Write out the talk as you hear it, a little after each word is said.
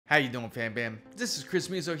How you doing, fam bam? This is Chris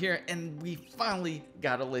Mizo here, and we finally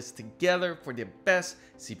got a list together for the best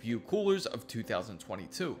CPU coolers of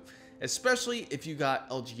 2022. Especially if you got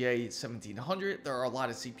LGA 1700, there are a lot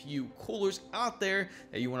of CPU coolers out there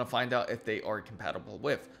that you want to find out if they are compatible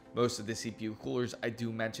with. Most of the CPU coolers I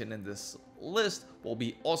do mention in this list will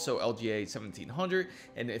be also LGA 1700,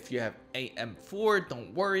 and if you have AM4,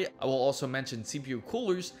 don't worry, I will also mention CPU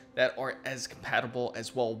coolers that are as compatible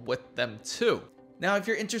as well with them too. Now, if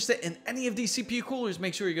you're interested in any of these CPU coolers,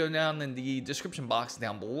 make sure you go down in the description box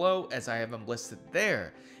down below as I have them listed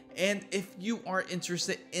there. And if you are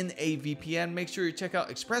interested in a VPN, make sure you check out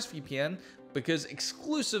ExpressVPN because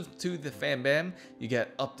exclusive to the FanBam, you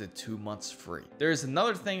get up to 2 months free. There is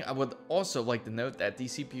another thing I would also like to note that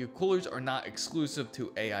these CPU coolers are not exclusive to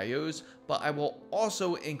AIOs, but I will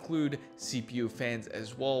also include CPU fans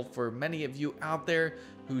as well for many of you out there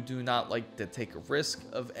who do not like to take a risk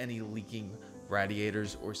of any leaking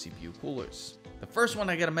radiators or CPU coolers. The first one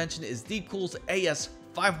I gotta mention is Deepcool's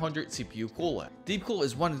AS500 CPU cooler. Deepcool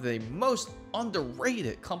is one of the most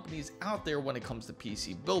underrated companies out there when it comes to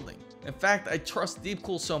PC building. In fact, I trust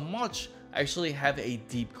Deepcool so much, I actually have a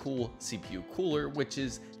Deepcool CPU cooler, which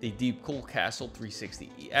is the Deepcool Castle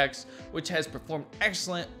 360EX, which has performed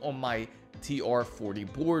excellent on my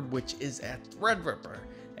TR40 board, which is a Threadripper.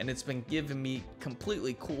 And it's been giving me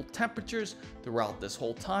completely cool temperatures throughout this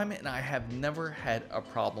whole time, and I have never had a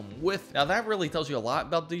problem with. Now that really tells you a lot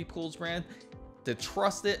about Deepcool's brand, to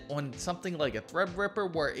trust it on something like a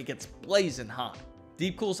Threadripper where it gets blazing hot.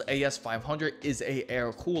 Deepcool's AS500 is a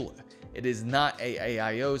air cooler. It is not a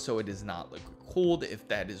AIO, so it is not liquid cooled if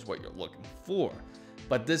that is what you're looking for.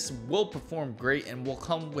 But this will perform great and will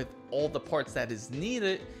come with all the parts that is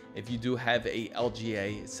needed if you do have a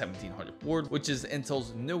LGA 1700 board, which is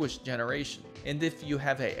Intel's newest generation. And if you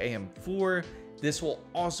have a AM4, this will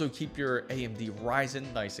also keep your AMD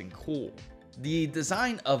Ryzen nice and cool. The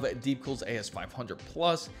design of Deepcool's AS500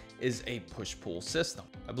 Plus is a push-pull system.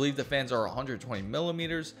 I believe the fans are 120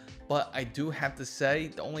 millimeters, but I do have to say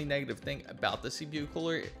the only negative thing about the CPU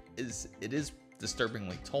cooler is it is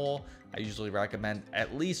disturbingly tall. I usually recommend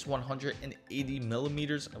at least 180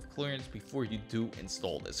 millimeters of clearance before you do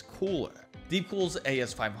install this cooler. Deepcool's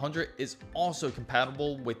AS500 is also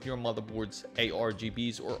compatible with your motherboard's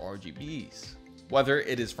ARGBs or RGBs, whether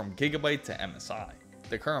it is from Gigabyte to MSI.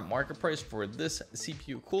 The current market price for this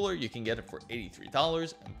CPU cooler, you can get it for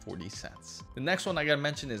 $83.40. The next one I gotta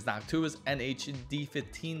mention is Noctua's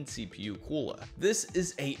NH-D15 CPU cooler. This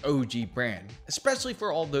is a OG brand, especially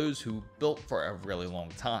for all those who built for a really long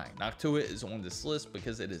time. Noctua is on this list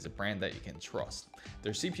because it is a brand that you can trust.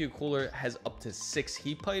 Their CPU cooler has up to 6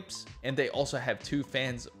 heat pipes, and they also have 2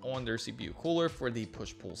 fans on their CPU cooler for the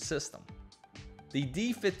push-pull system. The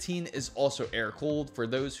D15 is also air cooled for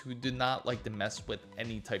those who do not like to mess with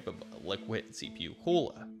any type of liquid CPU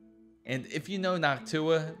cooler. And if you know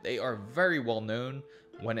Noctua, they are very well known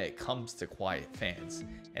when it comes to quiet fans,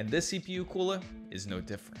 and this CPU cooler is no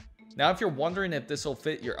different. Now, if you're wondering if this will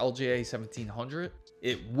fit your LGA 1700,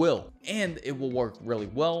 it will, and it will work really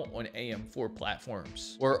well on AM4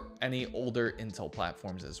 platforms or any older Intel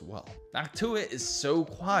platforms as well. Noctua is so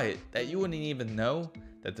quiet that you wouldn't even know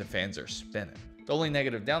that the fans are spinning. The only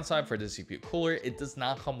negative downside for the CPU cooler, it does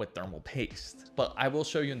not come with thermal paste, but I will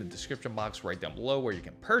show you in the description box right down below where you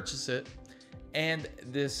can purchase it. And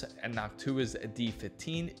this Noctua's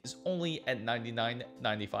D15 is only at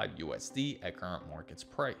 $99.95 USD at current market's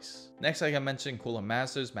price. Next, I gotta mention Cooler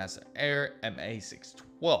Master's Master Air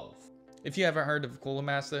MA612. If you haven't heard of Cooler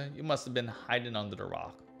Master, you must have been hiding under the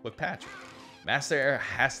rock with Patrick. Master Air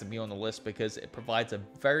has to be on the list because it provides a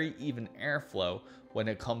very even airflow when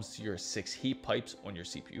it comes to your 6 heat pipes on your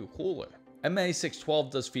CPU cooler. MA612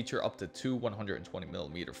 does feature up to 2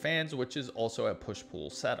 120mm fans, which is also a push-pull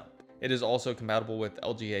setup. It is also compatible with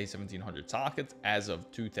LGA 1700 sockets as of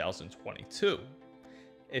 2022.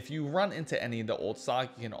 If you run into any of the old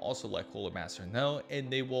stock, you can also let Cooler Master know and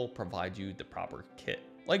they will provide you the proper kit.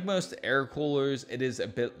 Like most air coolers, it is a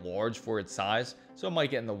bit large for its size, so it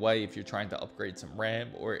might get in the way if you're trying to upgrade some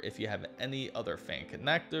RAM or if you have any other fan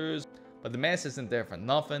connectors. But the mass isn't there for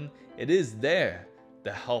nothing. It is there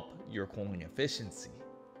to help your cooling efficiency.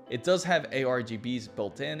 It does have ARGBs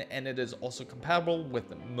built in, and it is also compatible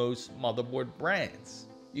with most motherboard brands.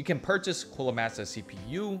 You can purchase Cooler Master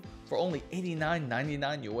CPU for only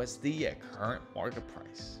 $89.99 USD at current market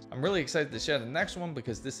price. I'm really excited to share the next one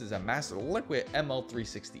because this is a Master Liquid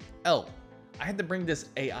ML360L. I had to bring this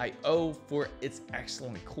AIO for its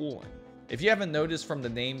excellent cooling. If you haven't noticed from the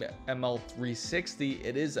name ML360,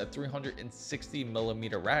 it is a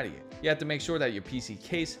 360mm radiator. You have to make sure that your PC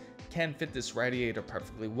case can fit this radiator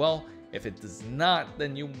perfectly well, If it does not,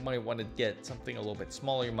 then you might want to get something a little bit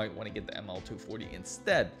smaller. You might want to get the ML240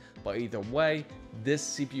 instead. But either way,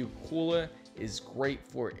 this CPU cooler is great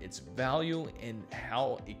for its value and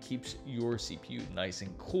how it keeps your CPU nice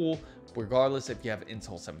and cool, regardless if you have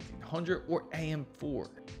Intel 1700 or AM4.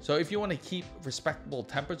 So if you want to keep respectable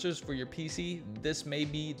temperatures for your PC, this may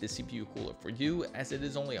be the CPU cooler for you, as it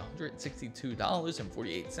is only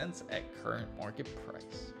 $162.48 at current market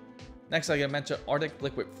price. Next, I gotta mention Arctic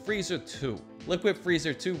Liquid Freezer 2. Liquid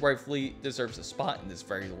Freezer 2 rightfully deserves a spot in this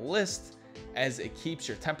very list, as it keeps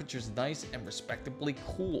your temperatures nice and respectably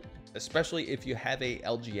cool, especially if you have a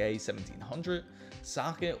LGA 1700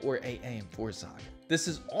 socket or a AM4 socket. This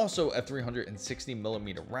is also a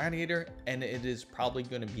 360mm radiator, and it is probably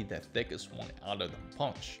going to be the thickest one out of the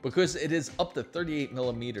bunch because it is up to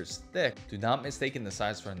 38mm thick. Do not mistake the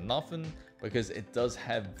size for nothing, because it does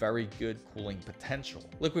have very good cooling potential.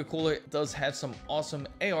 Liquid Cooler does have some awesome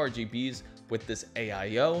ARGBs with this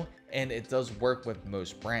AIO, and it does work with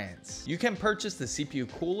most brands. You can purchase the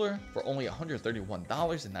CPU cooler for only $131.99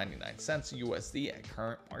 USD at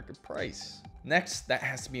current market price. Next, that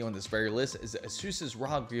has to be on this very list, is Asus's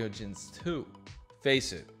ROG Ryzen 2.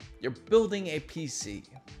 Face it, you're building a PC,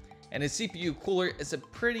 and a CPU cooler is a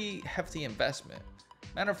pretty hefty investment.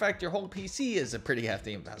 Matter of fact, your whole PC is a pretty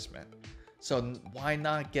hefty investment. So why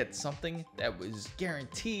not get something that was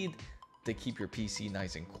guaranteed to keep your PC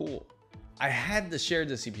nice and cool? I had to share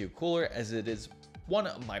the CPU cooler as it is one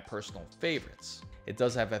of my personal favorites. It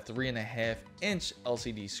does have a 3.5-inch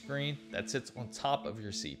LCD screen that sits on top of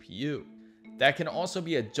your CPU. That can also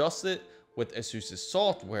be adjusted with Asus's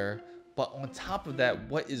software, but on top of that,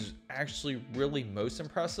 what is actually really most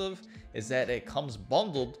impressive is that it comes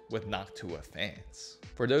bundled with Noctua fans.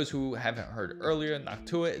 For those who haven't heard earlier,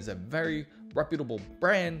 Noctua is a very reputable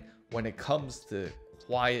brand when it comes to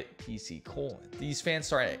quiet PC cooling. These fans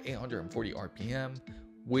start at 840 RPM,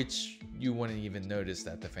 which you wouldn't even notice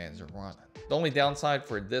that the fans are running. The only downside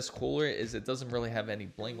for this cooler is it doesn't really have any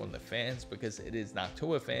bling on the fans because it is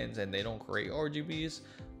Noctua fans and they don't create RGBs.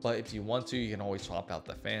 But if you want to, you can always swap out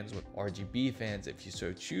the fans with RGB fans if you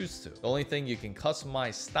so choose to. The only thing you can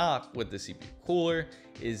customize stock with the CPU cooler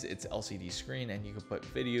is its LCD screen, and you can put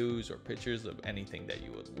videos or pictures of anything that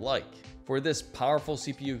you would like. For this powerful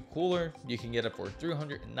CPU cooler, you can get it for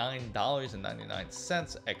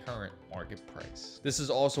 $309.99 at current market price. This is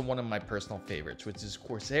also one of my personal favorites, which is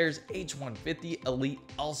Corsair's H150 Elite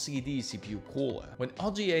LCD CPU cooler. When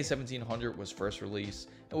LGA 1700 was first released,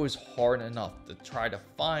 it was hard enough to try to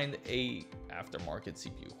find a aftermarket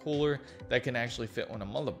CPU cooler that can actually fit on a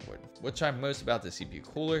motherboard. What I most about the CPU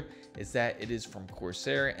cooler is that it is from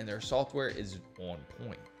Corsair and their software is on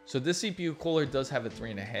point. So this CPU cooler does have a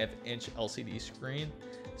 3.5-inch LCD screen,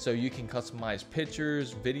 so you can customize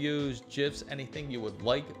pictures, videos, GIFs, anything you would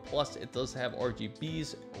like. Plus it does have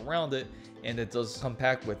RGBs around it, and it does come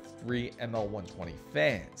packed with 3 ML120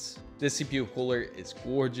 fans. This CPU cooler is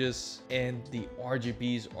gorgeous, and the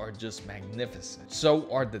RGBs are just magnificent.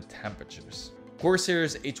 So are the temperatures.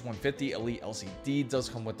 Corsair's H150 Elite LCD does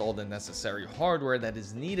come with all the necessary hardware that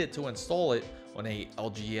is needed to install it on a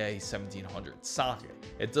LGA 1700 socket.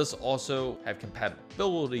 It does also have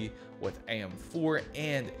compatibility with AM4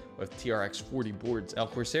 and with TRX 40 boards. Now,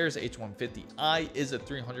 Corsair's H150i is a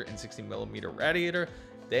 360mm radiator.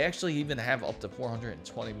 They actually even have up to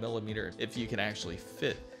 420mm if you can actually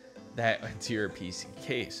fit that into your PC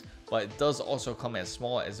case, but it does also come as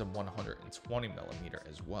small as a 120mm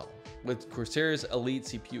as well. With Corsair's Elite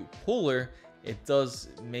CPU cooler, it does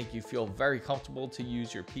make you feel very comfortable to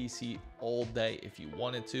use your PC all day if you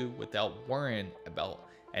wanted to without worrying about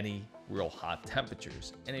any real hot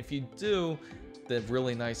temperatures. And if you do, the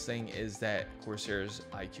really nice thing is that Corsair's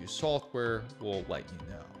IQ software will let you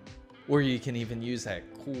know. Or you can even use that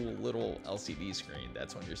cool little LCD screen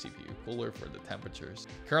that's on your CPU cooler for the temperatures.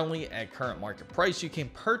 Currently, at current market price, you can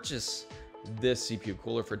purchase this CPU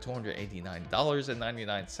cooler for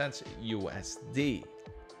 $289.99 USD.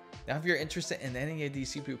 Now, if you're interested in any of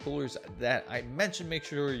these CPU coolers that I mentioned, make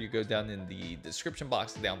sure you go down in the description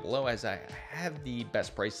box down below, as I have the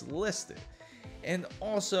best price listed. And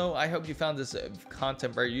also, I hope you found this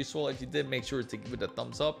content very useful. If you did, make sure to give it a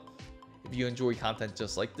thumbs up. If you enjoy content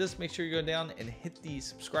just like this, make sure you go down and hit the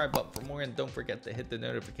subscribe button for more, and don't forget to hit the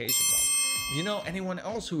notification bell. If you know anyone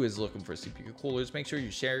else who is looking for CPU coolers, make sure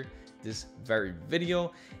you share this very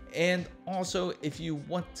video. And also, if you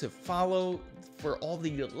want to follow for all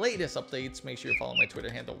the latest updates, make sure you follow my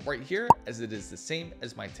Twitter handle right here, as it is the same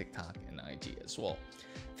as my TikTok and IG as well.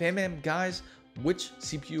 Fam guys, which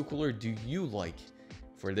CPU cooler do you like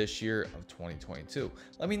for this year of 2022?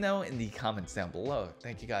 Let me know in the comments down below.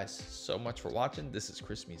 Thank you guys so much for watching. This is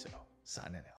Chris Mizo. signing out.